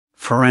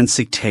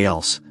Forensic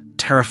Tales,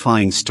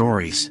 Terrifying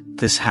Stories.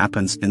 This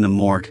happens in the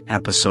Morgue,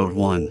 Episode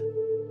 1.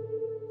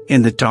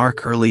 In the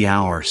dark early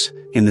hours,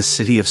 in the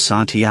city of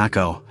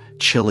Santiago,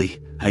 Chile,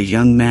 a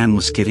young man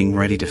was getting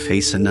ready to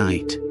face a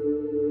night.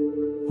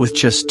 With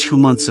just 2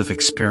 months of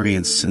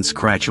experience since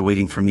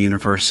graduating from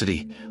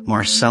university,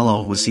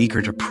 Marcelo was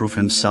eager to prove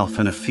himself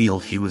in a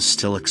field he was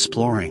still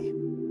exploring.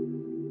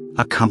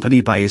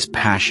 Accompanied by his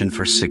passion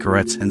for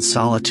cigarettes and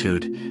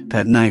solitude,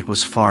 that night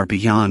was far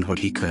beyond what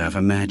he could have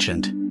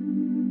imagined.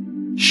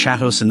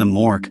 Shadows in the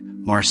Morgue,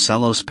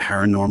 Marcelo's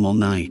paranormal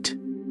night.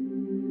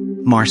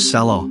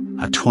 Marcelo,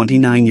 a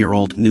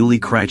 29-year-old newly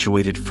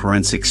graduated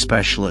forensic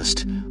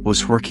specialist,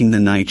 was working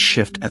the night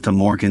shift at the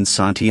morgue in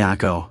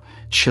Santiago,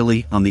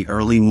 Chile on the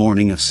early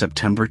morning of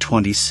September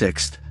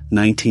 26,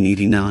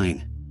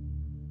 1989.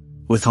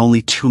 With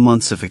only 2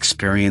 months of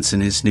experience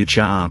in his new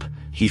job,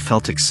 he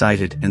felt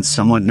excited and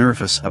somewhat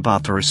nervous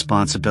about the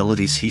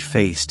responsibilities he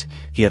faced,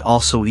 yet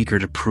also eager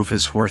to prove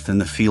his worth in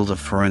the field of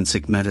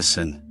forensic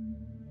medicine.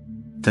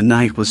 The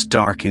night was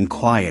dark and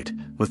quiet,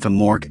 with the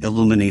morgue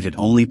illuminated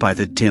only by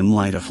the dim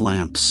light of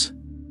lamps.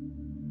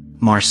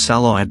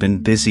 Marcelo had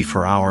been busy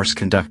for hours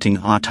conducting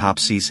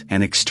autopsies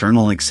and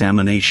external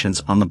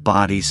examinations on the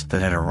bodies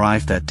that had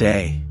arrived that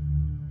day.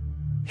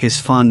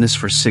 His fondness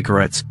for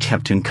cigarettes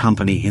kept him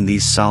company in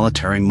these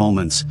solitary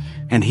moments,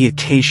 and he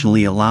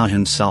occasionally allowed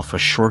himself a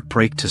short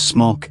break to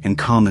smoke and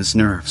calm his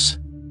nerves.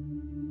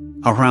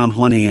 Around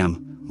 1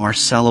 a.m.,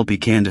 Marcelo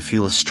began to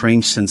feel a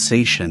strange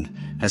sensation,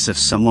 as if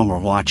someone were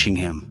watching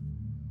him.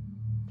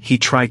 He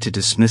tried to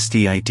dismiss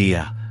the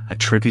idea,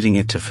 attributing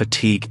it to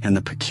fatigue and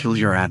the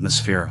peculiar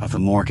atmosphere of the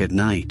morgue at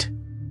night.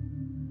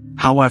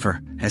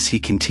 However, as he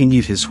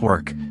continued his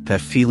work,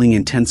 that feeling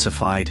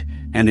intensified,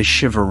 and a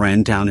shiver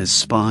ran down his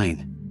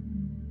spine.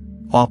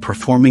 While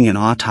performing an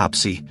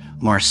autopsy,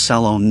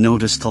 Marcelo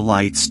noticed the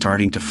light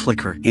starting to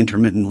flicker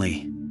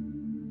intermittently.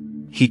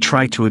 He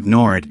tried to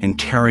ignore it and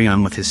carry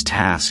on with his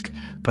task,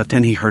 but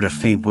then he heard a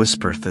faint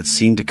whisper that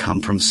seemed to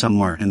come from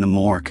somewhere in the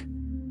morgue.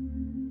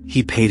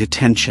 He paid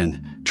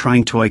attention,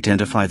 trying to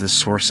identify the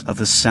source of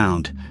the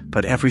sound,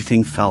 but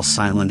everything fell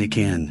silent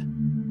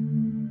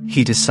again.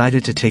 He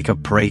decided to take a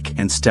break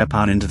and step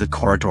out into the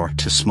corridor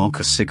to smoke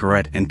a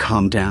cigarette and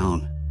calm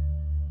down.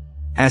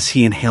 As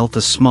he inhaled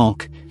the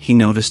smoke, he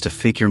noticed a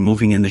figure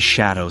moving in the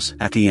shadows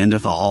at the end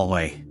of the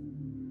hallway.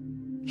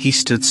 He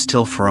stood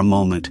still for a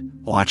moment,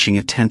 watching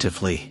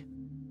attentively.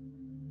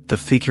 The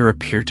figure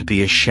appeared to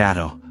be a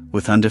shadow,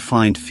 with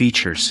undefined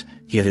features,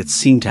 yet it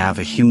seemed to have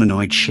a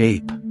humanoid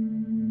shape.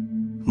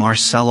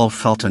 Marcelo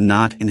felt a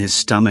knot in his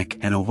stomach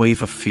and a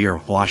wave of fear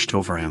washed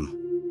over him.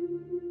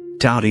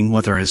 Doubting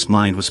whether his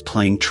mind was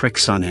playing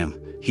tricks on him,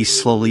 he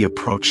slowly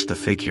approached the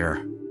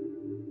figure.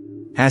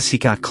 As he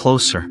got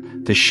closer,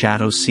 the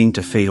shadow seemed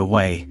to fade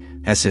away,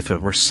 as if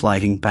it were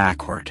sliding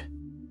backward.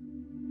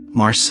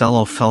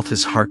 Marcelo felt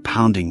his heart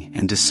pounding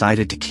and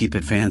decided to keep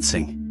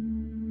advancing.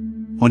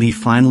 When he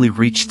finally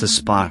reached the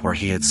spot where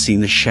he had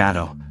seen the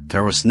shadow,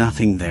 there was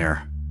nothing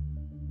there.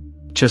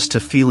 Just a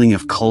feeling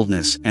of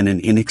coldness and an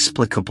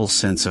inexplicable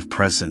sense of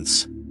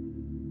presence.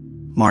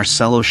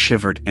 Marcelo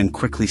shivered and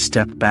quickly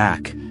stepped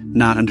back,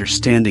 not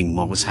understanding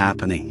what was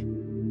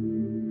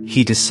happening.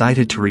 He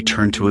decided to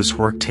return to his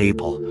work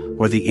table,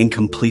 where the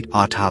incomplete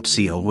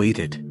autopsy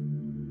awaited.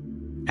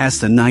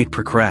 As the night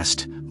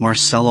progressed,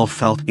 Marcelo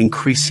felt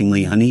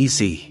increasingly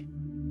uneasy.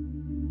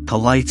 The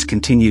lights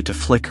continued to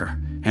flicker,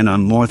 and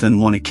on more than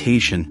one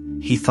occasion,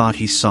 he thought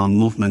he saw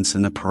movements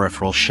in the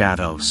peripheral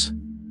shadows.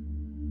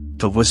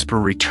 The whisper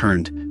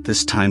returned,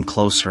 this time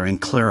closer and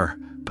clearer,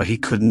 but he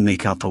couldn't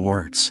make out the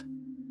words.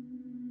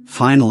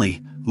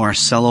 Finally,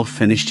 Marcelo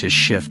finished his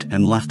shift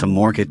and left the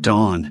morgue at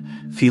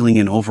dawn, feeling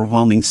an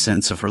overwhelming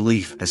sense of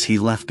relief as he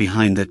left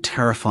behind that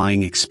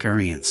terrifying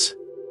experience.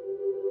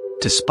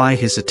 Despite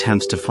his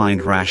attempts to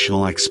find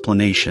rational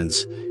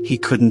explanations, he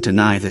couldn't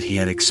deny that he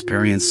had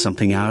experienced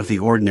something out of the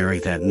ordinary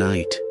that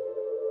night.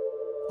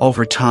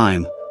 Over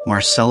time,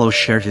 Marcelo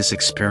shared his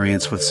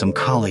experience with some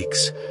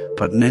colleagues,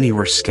 but many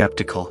were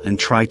skeptical and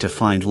tried to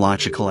find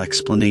logical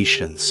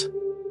explanations.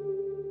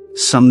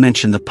 Some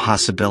mentioned the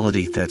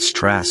possibility that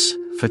stress,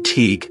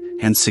 fatigue,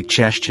 and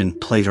suggestion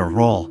played a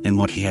role in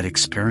what he had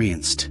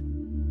experienced.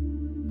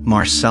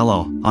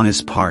 Marcelo, on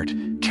his part,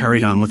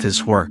 carried on with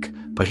his work,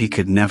 but he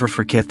could never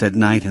forget that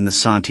night in the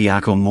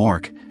Santiago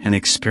morgue, an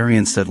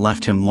experience that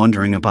left him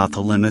wondering about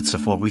the limits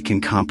of what we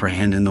can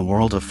comprehend in the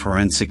world of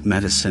forensic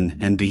medicine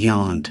and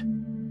beyond.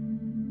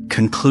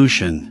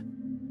 Conclusion.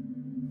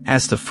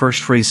 As the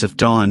first rays of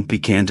dawn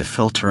began to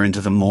filter into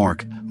the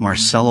morgue,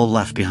 Marcelo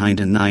left behind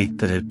a night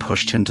that had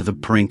pushed him to the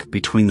brink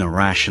between the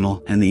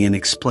rational and the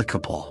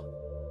inexplicable.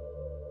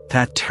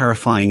 That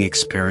terrifying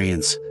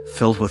experience,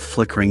 filled with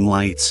flickering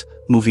lights,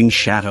 moving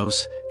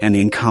shadows, and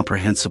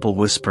incomprehensible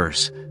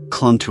whispers,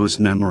 clung to his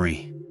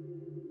memory.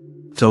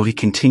 Though he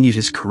continued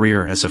his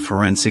career as a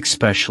forensic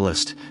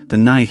specialist, the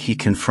night he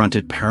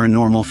confronted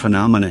paranormal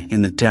phenomena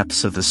in the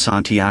depths of the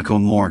Santiago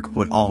morgue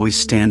would always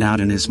stand out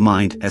in his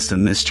mind as the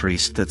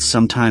mysteries that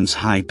sometimes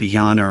hide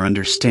beyond our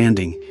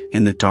understanding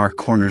in the dark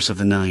corners of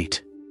the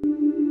night.